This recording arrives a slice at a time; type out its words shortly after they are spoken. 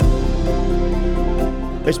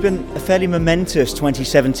It's been a fairly momentous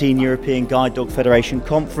 2017 European Guide Dog Federation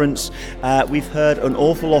Conference. We've heard an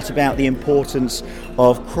awful lot about the importance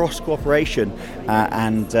of cross-cooperation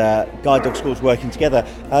and guide dog schools working together.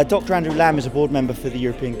 Dr. Andrew Lamb is a board member for the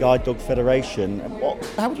European Guide Dog Federation.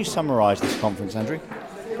 How would you summarise this conference, Andrew?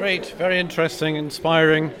 Great, very interesting,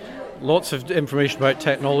 inspiring, lots of information about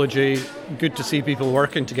technology, good to see people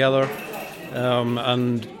working together,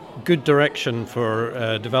 and good direction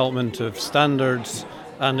for development of standards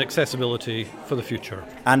and accessibility for the future.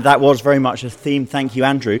 And that was very much a theme. Thank you,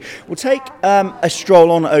 Andrew. We'll take a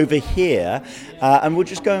stroll on over here and we'll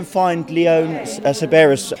just go and find Leon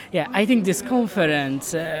Saberis. Yeah, I think this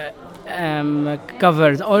conference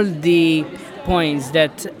covered all the points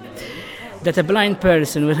that a blind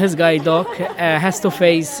person with his guide dog has to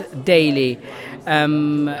face daily.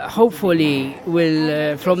 Hopefully,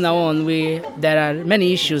 from now on, there are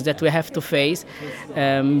many issues that we have to face,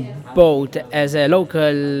 both as a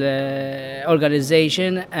local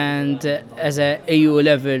organisation and as a EU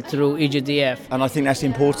level through EGDF. And I think that's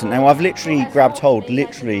important. Now, I've literally grabbed hold,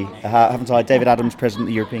 haven't I? David Adams, President of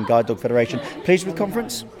the European Guide Dog Federation. Pleased with the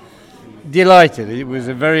conference? Delighted. It was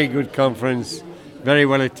a very good conference, very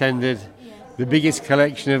well attended. The biggest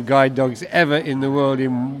collection of guide dogs ever in the world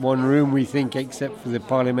in one room, we think, except for the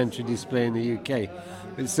parliamentary display in the UK.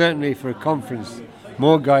 But certainly for a conference,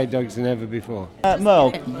 more guide dogs than ever before.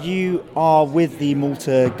 Merle, you are with the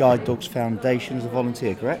Malta Guide Dogs Foundation as a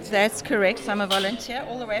volunteer, correct? That's correct. I'm a volunteer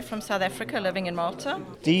all the way from South Africa, living in Malta.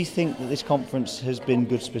 Do you think that this conference has been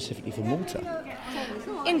good specifically for Malta?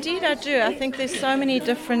 Indeed, I do. I think there's so many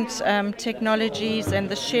different technologies and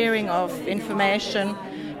the sharing of information.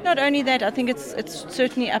 Not only that, I think it's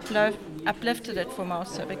certainly uplifted it for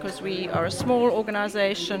Malta because we are a small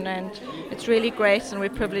organisation and it's really great and we're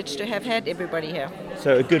privileged to have had everybody here.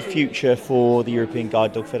 So a good future for the European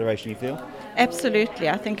Guide Dog Federation, you feel? Absolutely.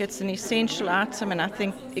 I think it's an essential item and I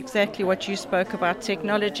think exactly what you spoke about,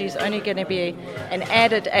 technology is only going to be an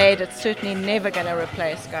added aid. It's certainly never going to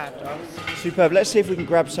replace guide dogs. Superb. Let's see if we can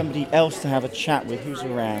grab somebody else to have a chat with. Who's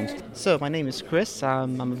around? So my name is Chris.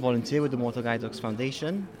 I'm a volunteer with the Malta Guide Dogs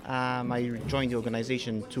Foundation. I joined the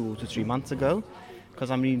organisation 2 to 3 months ago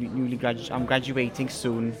because I'm graduating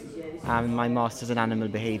soon. My master's in animal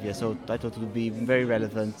behaviour, so I thought it would be very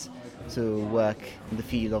relevant to work in the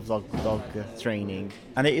field of dog training.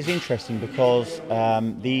 And it is interesting because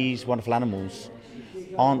these wonderful animals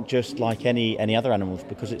aren't just like any other animals,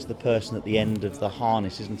 because it's the person at the end of the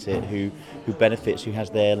harness, isn't it, who benefits, who has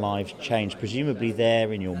their lives changed. Presumably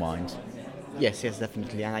they're in your mind. Yes,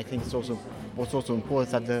 definitely. And I think what's also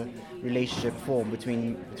important that the relationship formed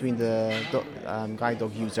between the guide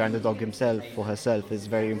dog user and the dog himself or herself is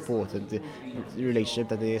very important. The relationship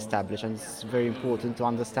that they establish, and it's very important to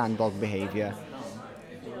understand dog behaviour.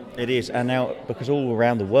 It is, and now because all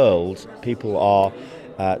around the world people are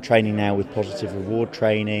training now with positive reward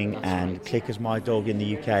training, and Clicker's My Dog in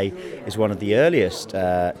the UK is one of the earliest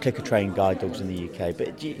clicker trained guide dogs in the UK.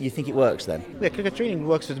 But do you think it works then? Yeah, clicker training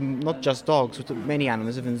works with not just dogs, with many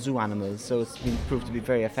animals, even zoo animals, so it's been proved to be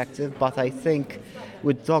very effective. But I think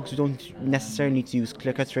with dogs we don't necessarily need to use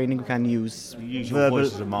clicker training, we can use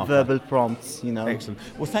verbal prompts, Excellent.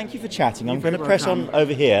 Well, thank you for chatting. I'm going to press on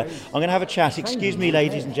over here. I'm going to have a chat. Excuse me,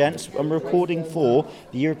 ladies and gents, I'm recording for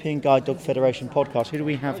the European Guide Dog Federation podcast. Who do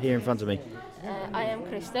we have here in front of me? I am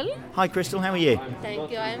Crystal. Hi Crystal, how are you?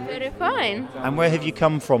 Thank you, I am very fine. And where have you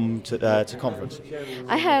come from to conference?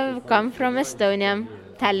 I have come from Estonia,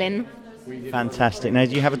 Tallinn. Fantastic. Now,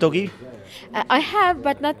 do you have a doggy? I have,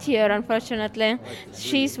 but not here, unfortunately.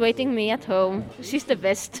 She's waiting me at home. She's the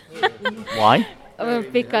best. Why?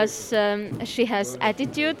 Because she has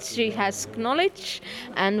attitude, she has knowledge,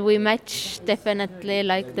 and we match definitely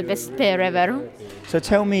like the best pair ever. So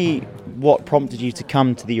tell me, what prompted you to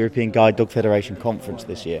come to the European Guide Dog Federation Conference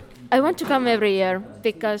this year? I want to come every year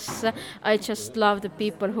because I just love the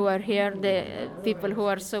people who are here, the people who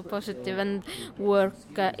are so positive and work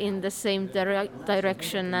in the same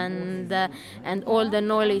direction, and all the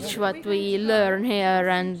knowledge what we learn here,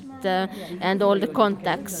 and all the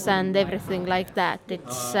contacts and everything like that.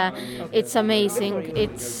 It's amazing.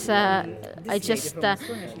 I just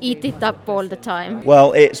eat it up all the time.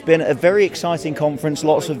 Well, it's been a very exciting conference,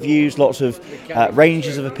 lots of views, lots of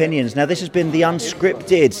ranges of opinions. Now, this has been the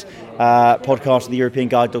unscripted podcast of the European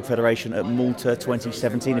Guide Dog Federation at Malta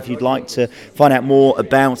 2017. If you'd like to find out more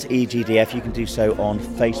about EGDF, you can do so on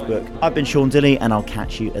Facebook. I've been Sean Diley, and I'll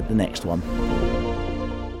catch you at the next one.